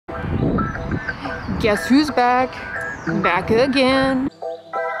Guess who's back? Back again.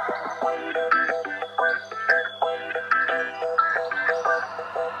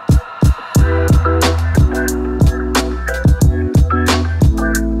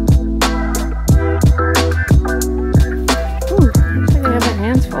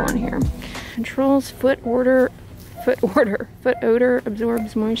 Controls foot odor,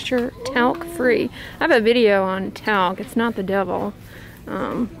 absorbs moisture, talc free. I have a video on talc. It's not the devil.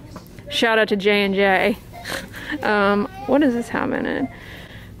 Shout out to J&J. What does this have in it?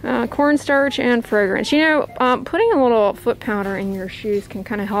 Cornstarch and fragrance. You know, putting a little foot powder in your shoes can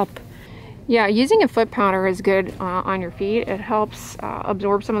kind of help. Yeah, using a foot powder is good on your feet. It helps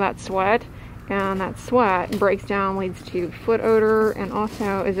absorb some of that sweat. And that sweat breaks down, leads to foot odor, and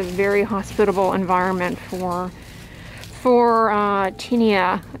also is a very hospitable environment for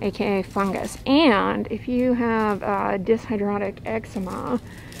tinea, aka fungus. And if you have dyshydrotic eczema,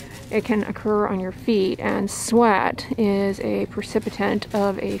 it can occur on your feet, and sweat is a precipitant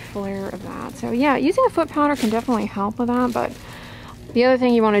of a flare of that. So yeah, using a foot powder can definitely help with that, but the other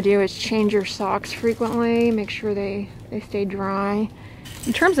thing you want to do is change your socks frequently, make sure they stay dry.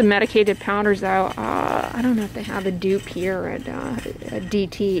 In terms of medicated powders though, I don't know if they have a dupe here at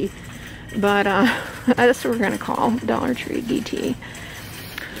DT, but that's what we're going to call Dollar Tree DT.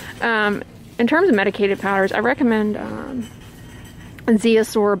 In terms of medicated powders, I recommend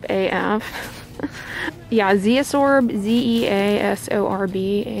Zeasorb AF. Yeah, Zeasorb,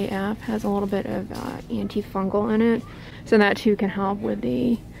 Z-E-A-S-O-R-B AF has a little bit of antifungal in it, so that too can help with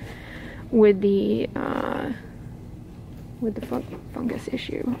the fungus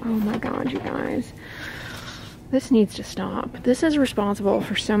issue. Oh my god, you guys. This needs to stop. This is responsible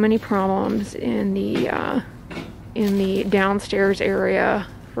for so many problems in the downstairs area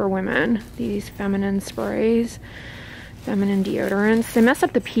for women. These feminine sprays, feminine deodorants, they mess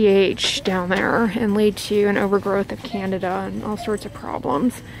up the pH down there and lead to an overgrowth of candida and all sorts of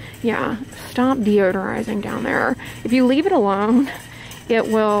problems. Yeah, stop deodorizing down there. If you leave it alone, it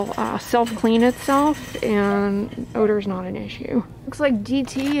will self-clean itself, and odor is not an issue. Looks like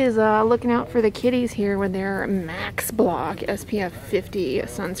DT is looking out for the kitties here with their Max Block SPF 50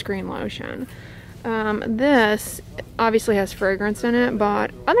 sunscreen lotion. This obviously has fragrance in it,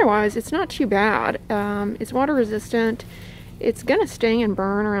 but otherwise it's not too bad. It's water resistant. It's gonna sting and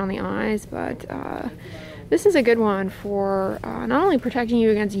burn around the eyes, but this is a good one for not only protecting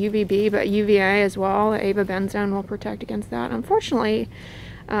you against UVB, but UVA as well. Avobenzone will protect against that. Unfortunately,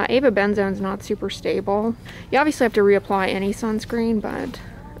 avobenzone is not super stable. You obviously have to reapply any sunscreen, but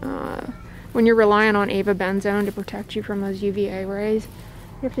when you're relying on avobenzone to protect you from those UVA rays,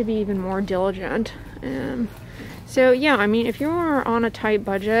 you have to be even more diligent. So yeah, I mean, if you're on a tight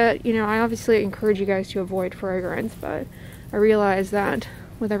budget, you know, I obviously encourage you guys to avoid fragrance, but I realize that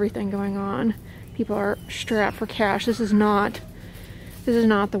with everything going on, people are strapped for cash. This is not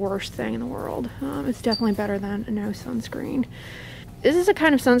the worst thing in the world. It's definitely better than no sunscreen. This is a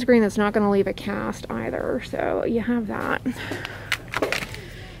kind of sunscreen that's not going to leave a cast either, so you have that.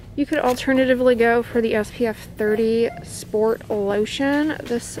 You could alternatively go for the SPF 30 Sport Lotion.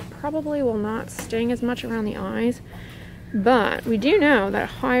 This probably will not sting as much around the eyes, but we do know that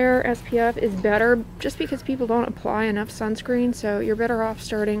higher SPF is better just because people don't apply enough sunscreen, so you're better off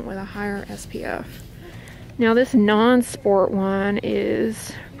starting with a higher SPF. Now this non-sport one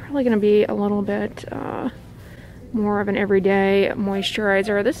is probably going to be a little bit more of an everyday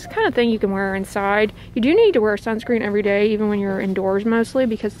moisturizer. This is the kind of thing you can wear inside. You do need to wear sunscreen every day, even when you're indoors mostly,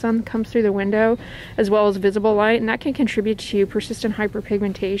 because sun comes through the window as well as visible light, and that can contribute to persistent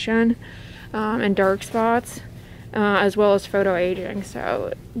hyperpigmentation and dark spots. As well as photoaging.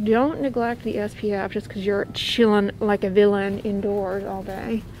 So don't neglect the SPF just because you're chilling like a villain indoors all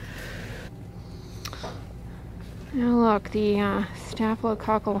day. Now look, the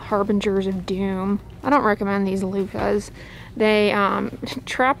staphylococcal harbingers of doom. I don't recommend these loofahs. They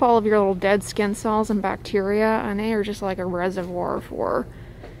trap all of your little dead skin cells and bacteria, and they are just like a reservoir for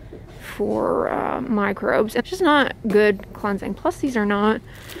microbes. It's just not good cleansing. Plus these are not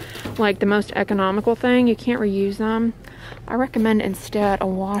like the most economical thing. You can't reuse them. I recommend instead a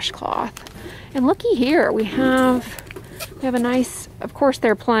washcloth. And looky here, we have a nice, of course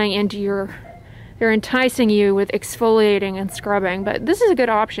they're playing into your, they're enticing you with exfoliating and scrubbing, but this is a good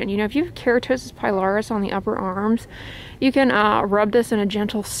option. You know, if you have keratosis pilaris on the upper arms, you can rub this in a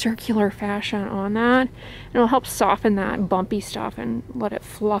gentle circular fashion on that, and it'll help soften that bumpy stuff and let it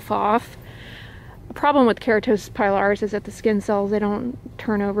fluff off. The problem with keratosis pilaris is that the skin cells, they don't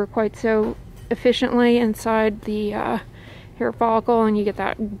turn over quite so efficiently inside the hair follicle, and you get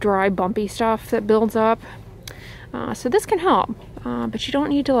that dry bumpy stuff that builds up. So this can help, but you don't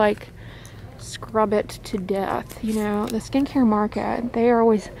need to like scrub it to death. You know, the skincare market,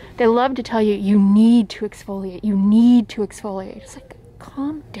 they love to tell you, you need to exfoliate, you need to exfoliate. It's like,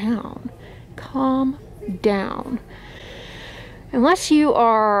 calm down, calm down. Unless you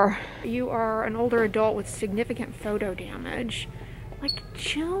are an older adult with significant photo damage, like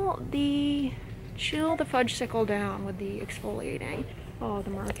chill the fudgesicle down with the exfoliating. Oh, the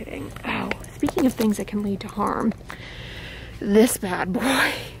marketing. Oh, speaking of things that can lead to harm, this bad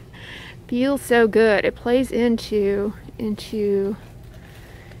boy feels so good. It plays into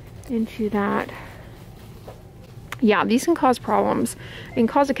that. Yeah, these can cause problems. It can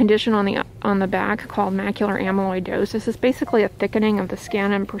cause a condition on the back called macular amyloidosis. It's basically a thickening of the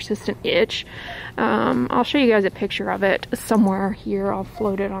skin and persistent itch. I'll show you guys a picture of it somewhere here. I'll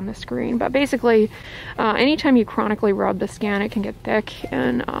float it on the screen. But basically, anytime you chronically rub the skin, it can get thick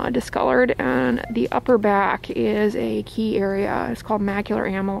and discolored. And the upper back is a key area. It's called macular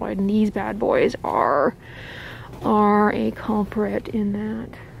amyloid, and these bad boys are a culprit in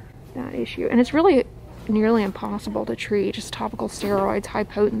that issue. And it's really nearly impossible to treat. Just topical steroids, high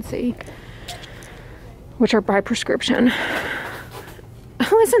potency, which are by prescription.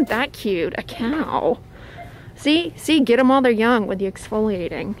 Oh, isn't that cute? A cow. See, get them while they're young with the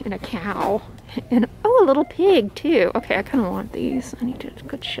exfoliating. And a cow. And oh, a little pig too. Okay, I kind of want these. I need to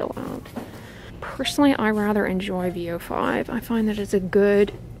go chill out. Personally, I rather enjoy VO5. I find that it's a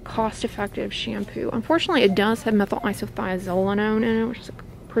good, cost-effective shampoo. Unfortunately, it does have methyl isothiazolinone in it, which is a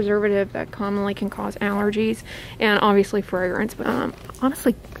preservative that commonly can cause allergies and obviously fragrance, but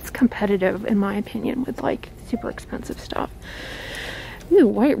honestly, it's competitive in my opinion with like super expensive stuff. Ooh,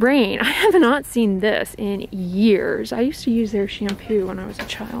 White Rain. I have not seen this in years. I used to use their shampoo when I was a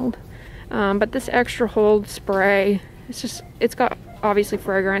child, but this extra hold spray, it's got obviously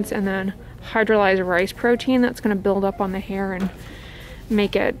fragrance and then hydrolyzed rice protein that's going to build up on the hair and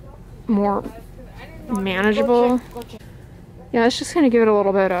make it more manageable. Yeah, it's just going to give it a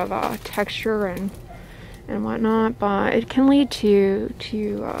little bit of texture and whatnot, but it can lead to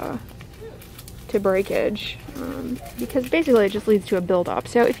breakage because basically it just leads to a buildup.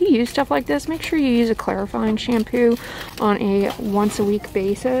 So if you use stuff like this, make sure you use a clarifying shampoo on a once-a-week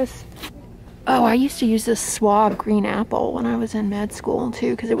basis. Oh, I used to use this Suave Green Apple when I was in med school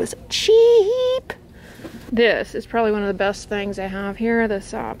too because it was cheap. This is probably one of the best things I have here,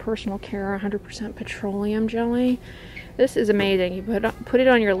 this Personal Care 100% petroleum jelly. This is amazing. You put it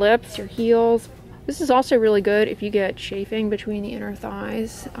on your lips, your heels. This is also really good if you get chafing between the inner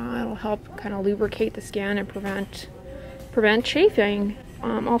thighs. It'll help kind of lubricate the skin and prevent chafing.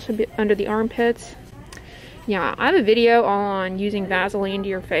 Also under the armpits. Yeah, I have a video on using Vaseline to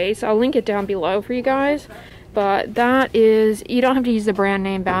your face. I'll link it down below for you guys. But that is, you don't have to use the brand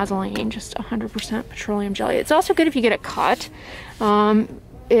name Vaseline, just 100% petroleum jelly. It's also good if you get it cut.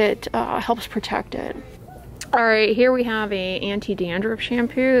 It helps protect it. All right, here we have a anti-dandruff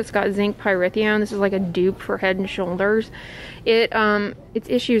shampoo. It's got zinc pyrithione. This is like a dupe for Head and Shoulders. Its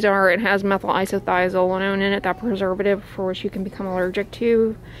issues are it has methyl isothiazolinone in it, that preservative for which you can become allergic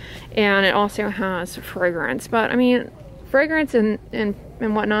to, and it also has fragrance. But I mean, fragrance and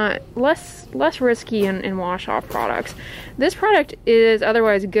whatnot, less risky in wash-off products. This product is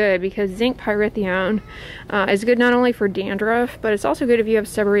otherwise good because zinc pyrithione is good not only for dandruff, but it's also good if you have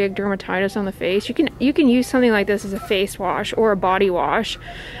seborrheic dermatitis on the face. You can use something like this as a face wash or a body wash.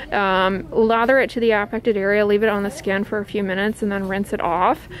 Lather it to the affected area, leave it on the skin for a few minutes, and then rinse it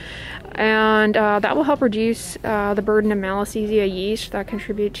off. And that will help reduce the burden of Malassezia yeast that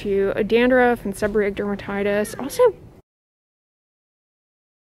contribute to dandruff and seborrheic dermatitis. Also,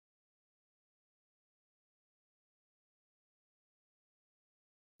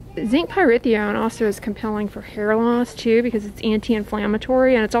 zinc pyrithione also is compelling for hair loss too because it's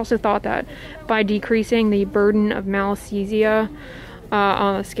anti-inflammatory, and it's also thought that by decreasing the burden of Malassezia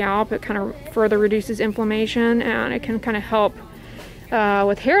on the scalp, it kind of further reduces inflammation and it can kind of help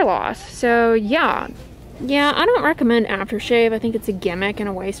with hair loss. So yeah, I don't recommend aftershave. I think it's a gimmick and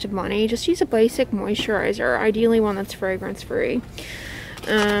a waste of money. Just use a basic moisturizer, ideally one that's fragrance free.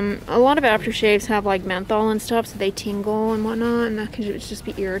 A lot of aftershaves have like menthol and stuff, so they tingle and whatnot, and that can just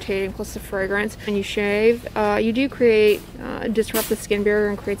be irritating, plus the fragrance. When you shave, you do disrupt the skin barrier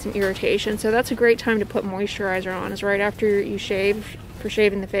and create some irritation, so that's a great time to put moisturizer on, is right after you shave, for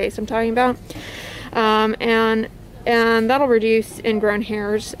shaving the face I'm talking about. And that'll reduce ingrown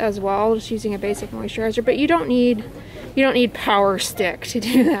hairs as well, just using a basic moisturizer, but you don't need Power Stick to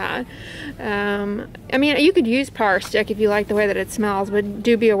do that. I mean, you could use Power Stick if you like the way that it smells, but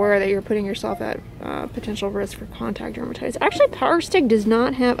do be aware that you're putting yourself at potential risk for contact dermatitis. Actually, Power Stick does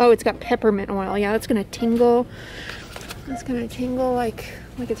not have, oh, it's got peppermint oil. Yeah, that's going to tingle It's gonna tingle like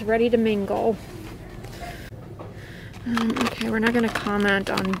it's ready to mingle. Okay, we're not gonna comment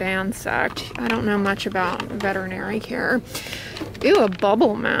on Bansect. I don't know much about veterinary care. Ew, a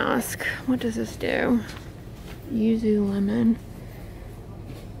bubble mask. What does this do? Yuzu lemon.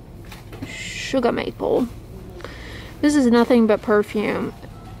 Sugar maple. This is nothing but perfume.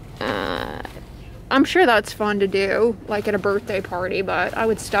 I'm sure that's fun to do, like at a birthday party, but I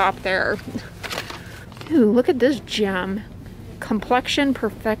would stop there. Ooh, look at this gem. Complexion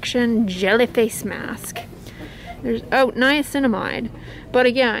Perfection Jelly Face Mask. There's, oh, niacinamide. But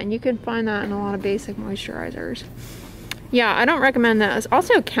again, you can find that in a lot of basic moisturizers. Yeah, I don't recommend this.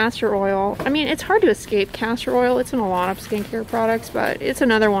 Also, castor oil. I mean, it's hard to escape castor oil. It's in a lot of skincare products, but it's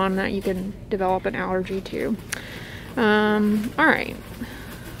another one that you can develop an allergy to. All right.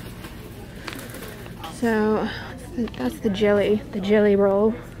 So that's the jelly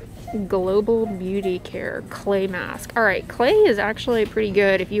roll. Global Beauty Care Clay Mask. All right, clay is actually pretty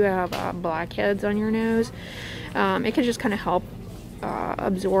good if you have blackheads on your nose. It can just kind of help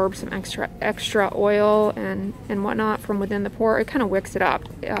absorb some extra oil and whatnot from within the pore. It kind of wicks it up.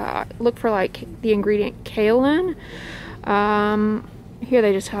 Look for like the ingredient kaolin. Here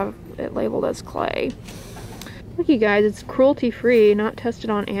they just have it labeled as clay. Look, you guys, it's cruelty-free, not tested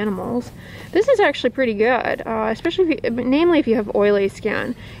on animals. This is actually pretty good, especially namely if you have oily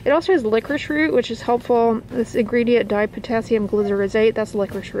skin. It also has licorice root, which is helpful. This ingredient, dipotassium glycyrrhizate, that's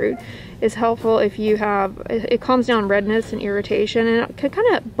licorice root, is helpful if you have, it calms down redness and irritation, and it can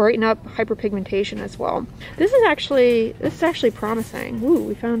kind of brighten up hyperpigmentation as well. This is actually promising. Ooh,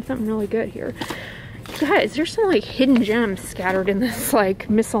 we found something really good here. Guys, there's some like hidden gems scattered in this like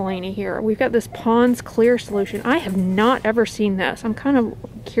miscellany here. We've got this Pond's Clear Solution. I have not ever seen this. I'm kind of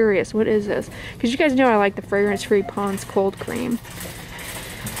curious. What is this? Because you guys know I like the fragrance-free Pond's Cold Cream.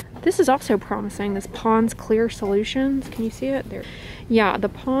 This is also promising, this Pond's Clear Solutions. Can you see it? There. Yeah, the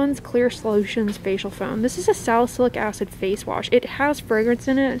Pond's Clear Solutions Facial Foam. This is a salicylic acid face wash. It has fragrance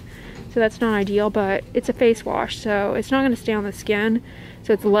in it, so that's not ideal, but it's a face wash, so it's not going to stay on the skin,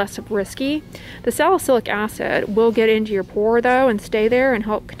 so it's less risky. The salicylic acid will get into your pore though and stay there and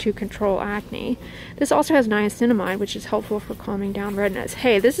help to control acne. This also has niacinamide, which is helpful for calming down redness.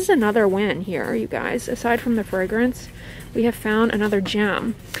 Hey, this is another win here, you guys. Aside from the fragrance, we have found another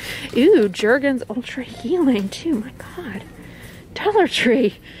gem. Ooh, Jergens Ultra Healing too, my God. Dollar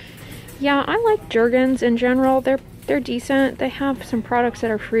Tree. Yeah, I like Jergens in general. They're decent. They have some products that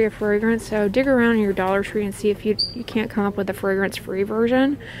are free of fragrance, so dig around in your Dollar Tree and see if you can't come up with a fragrance-free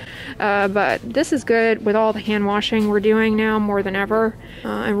version. But this is good with all the hand washing we're doing now more than ever,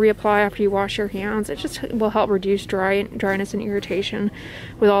 and reapply after you wash your hands. It just will help reduce dryness and irritation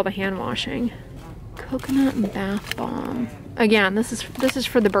with all the hand washing. Coconut Bath Bomb. Again, this is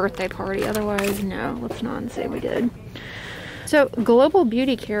for the birthday party. Otherwise, no, let's not say we did. So Global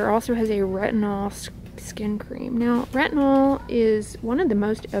Beauty Care also has a retinol skin cream. Now, retinol is one of the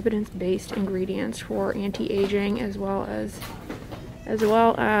most evidence-based ingredients for anti-aging as well as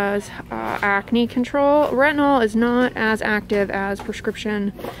acne control. Retinol is not as active as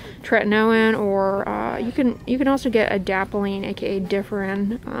prescription tretinoin, or you can also get adapalene, aka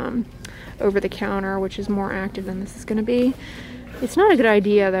Differin, over the counter, which is more active than this is going to be. It's not a good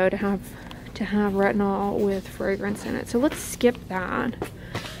idea though to have retinol with fragrance in it, so let's skip that.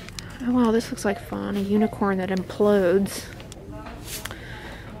 Oh wow, this looks like fun. A unicorn that implodes.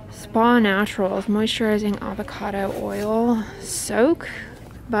 Spa Naturals moisturizing avocado oil soak.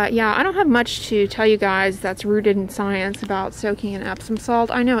 But yeah, I don't have much to tell you guys that's rooted in science about soaking in Epsom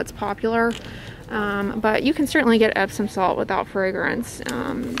salt. I know it's popular, but you can certainly get Epsom salt without fragrance.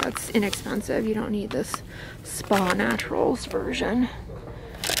 That's inexpensive. You don't need this Spa Naturals version.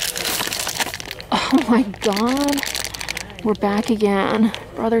 Oh my God. We're back again.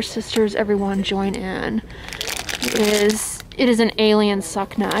 Brothers, sisters, everyone join in. It is an alien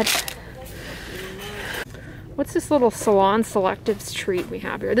suck nut. What's this little Salon Selectives treat we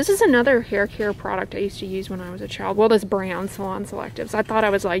have here? This is another hair care product I used to use when I was a child. Well, this brand, Salon Selectives. I thought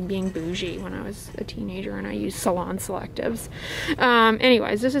I was like being bougie when I was a teenager and I used Salon Selectives.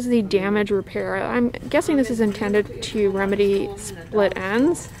 Anyways, this is the damage repair. I'm guessing this is intended to remedy split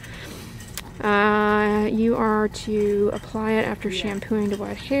ends. You are to apply it after shampooing to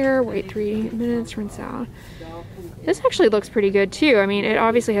wet hair, wait 3 minutes, rinse out. This actually looks pretty good too. I mean, it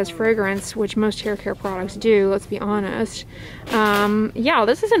obviously has fragrance, which most hair care products do, let's be honest. Yeah,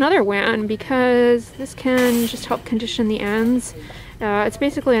 this is another win because this can just help condition the ends. It's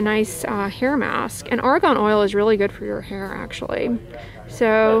basically a nice hair mask, and argan oil is really good for your hair actually.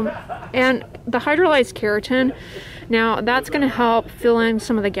 So, and the hydrolyzed keratin, now that's going to help fill in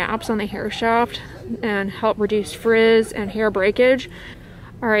some of the gaps on the hair shaft and help reduce frizz and hair breakage.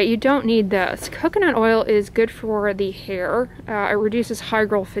 All right, you don't need this. Coconut oil is good for the hair. It reduces high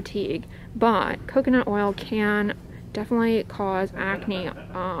growth fatigue, but coconut oil can definitely cause acne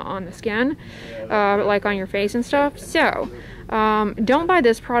on the skin, like on your face and stuff. So don't buy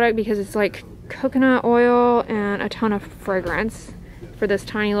this product because it's like coconut oil and a ton of fragrance for this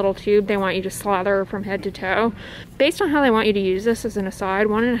tiny little tube they want you to slather from head to toe. Based on how they want you to use this, as an aside,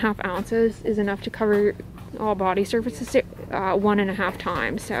 1.5 ounces is enough to cover all body surfaces 1.5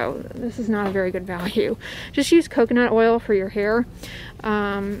 times. So this is not a very good value. Just use coconut oil for your hair,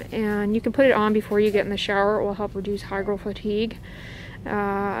 and you can put it on before you get in the shower. It will help reduce high growth fatigue.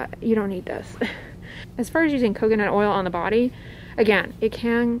 You don't need this. As far as using coconut oil on the body, again, it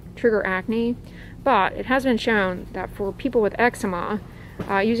can trigger acne, but it has been shown that for people with eczema,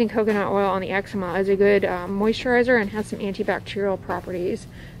 using coconut oil on the eczema is a good moisturizer and has some antibacterial properties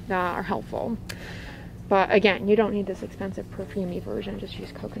that are helpful. But again, you don't need this expensive perfumey version. Just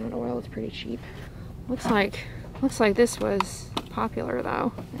use coconut oil. It's pretty cheap. Looks like this was popular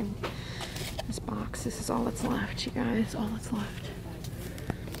though. In this box, this is all that's left, you guys. All that's left.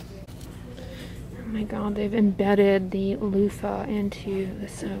 Oh my god, they've embedded the loofah into the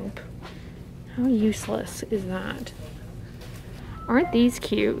soap. How useless is that? Aren't these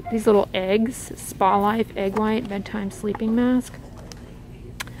cute? These little eggs. Spa Life Egg White Bedtime Sleeping Mask.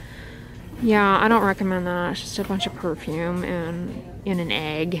 Yeah, I don't recommend that. It's just a bunch of perfume and in an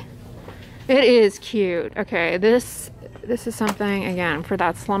egg. It is cute. Okay, this is something, again, for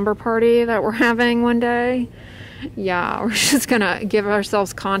that slumber party that we're having one day. Yeah, we're just gonna give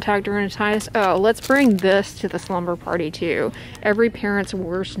ourselves contact dermatitis. Oh, let's bring this to the slumber party too. Every parent's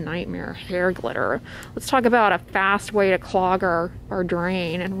worst nightmare, hair glitter. Let's talk about a fast way to clog our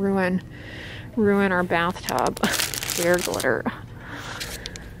drain and ruin our bathtub. Hair glitter.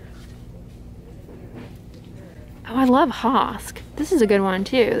 Oh, I love Hosk. This is a good one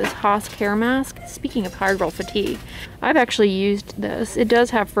too. This Hosk hair mask. Speaking of high growth fatigue, I've actually used this. It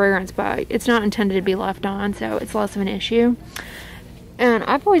does have fragrance, but it's not intended to be left on, so it's less of an issue. And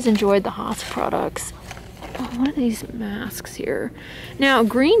I've always enjoyed the Hosk products. Oh, what are these masks here? Now,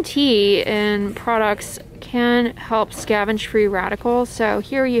 green tea in products can help scavenge free radicals. So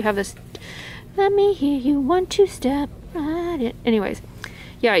here you have this. Let me hear you 1 2 step. Right. Anyways,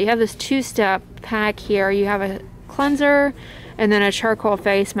 yeah, you have this 2-step pack here. You have a cleanser and then a charcoal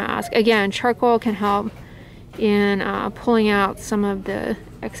face mask. Again, charcoal can help in pulling out some of the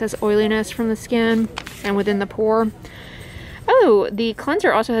excess oiliness from the skin and within the pore. Oh, the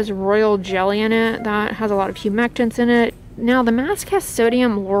cleanser also has royal jelly in it that has a lot of humectants in it. Now the mask has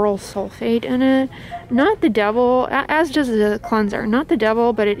sodium lauryl sulfate in it. Not the devil, as does the cleanser. Not the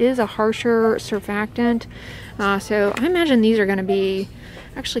devil, but it is a harsher surfactant. So I imagine these are going to be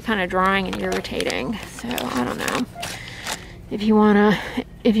actually kind of drying and irritating. So I don't know if you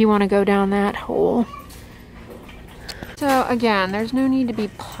wanna go down that hole. So again, there's no need to be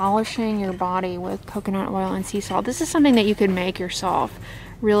polishing your body with coconut oil and sea salt. This is something that you could make yourself.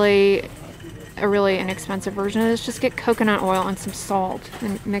 Really, a really inexpensive version of this. Just get coconut oil and some salt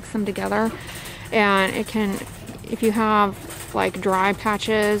and mix them together. And it can, if you have like dry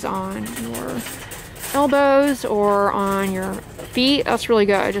patches on your elbows or on your feet, that's really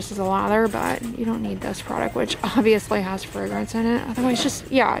good just as a lather, but you don't need this product, which obviously has fragrance in it. Otherwise, just,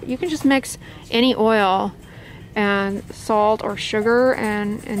 yeah, you can just mix any oil and salt or sugar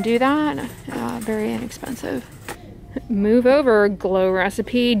and do that. Very inexpensive. Move over, Glow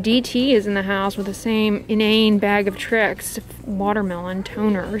Recipe. DT is in the house with the same inane bag of tricks, watermelon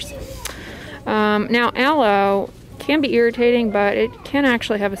toners. Now aloe can be irritating, but it can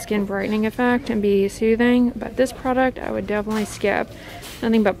actually have a skin brightening effect and be soothing. But this product I would definitely skip.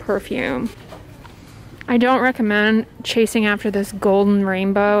 Nothing but perfume. I don't recommend chasing after this golden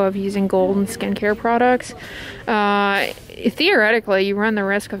rainbow of using golden skincare products. Theoretically, you run the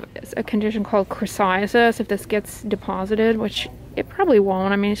risk of a condition called chrysiasis if this gets deposited, which it probably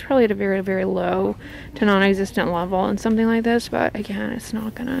won't. I mean, it's probably at a very, very low to non-existent level in something like this, but again, it's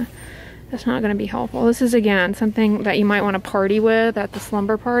not gonna be helpful. This is, again, something that you might want to party with at the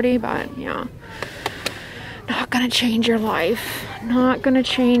slumber party, but yeah, not gonna change your life. Not gonna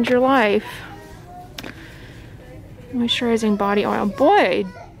change your life. Moisturizing body oil. Boy,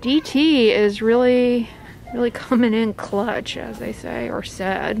 DT is really coming in clutch, as they say, or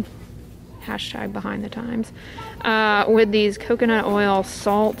said. Hashtag behind the times. With these coconut oil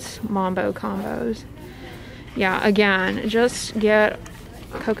salt mambo combos. Yeah, again, just get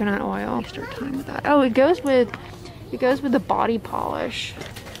coconut oil. Start time with that. Oh, it goes with the body polish.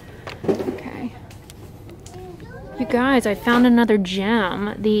 Okay. You guys, I found another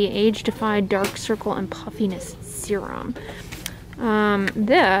gem, the Age-Defy Dark Circle and Puffiness Serum.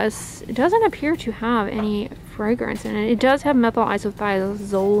 This doesn't appear to have any fragrance in it. It does have methyl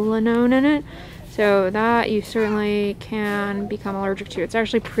isothiazolinone in it, so that you certainly can become allergic to. It's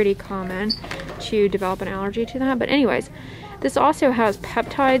actually pretty common to develop an allergy to that. But anyways, this also has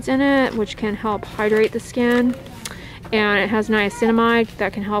peptides in it, which can help hydrate the skin. And it has niacinamide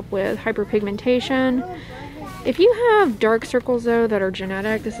that can help with hyperpigmentation. If you have dark circles though that are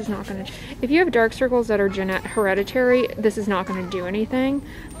genetic, this is not going to... If you have dark circles that are hereditary, this is not going to do anything.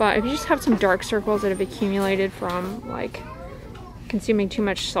 But if you just have some dark circles that have accumulated from like consuming too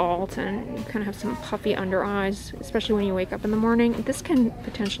much salt and you kind of have some puffy under eyes, especially when you wake up in the morning, this can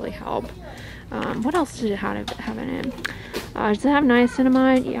potentially help. What else did it have in it? Does it have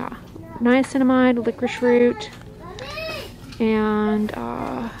niacinamide? Yeah. Niacinamide, licorice root, and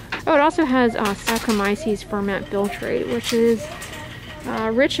oh, it also has Saccharomyces ferment filtrate, which is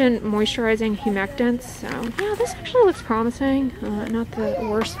rich in moisturizing humectants. So yeah, this actually looks promising. Not the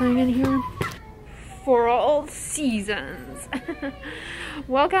worst thing in here. For all seasons.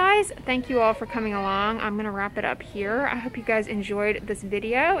 Well guys, thank you all for coming along. I'm gonna wrap it up here. I hope you guys enjoyed this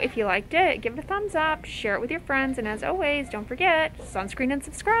video. If you liked it, give it a thumbs up, share it with your friends, and as always, don't forget, sunscreen and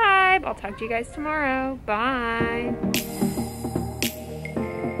subscribe. I'll talk to you guys tomorrow. Bye.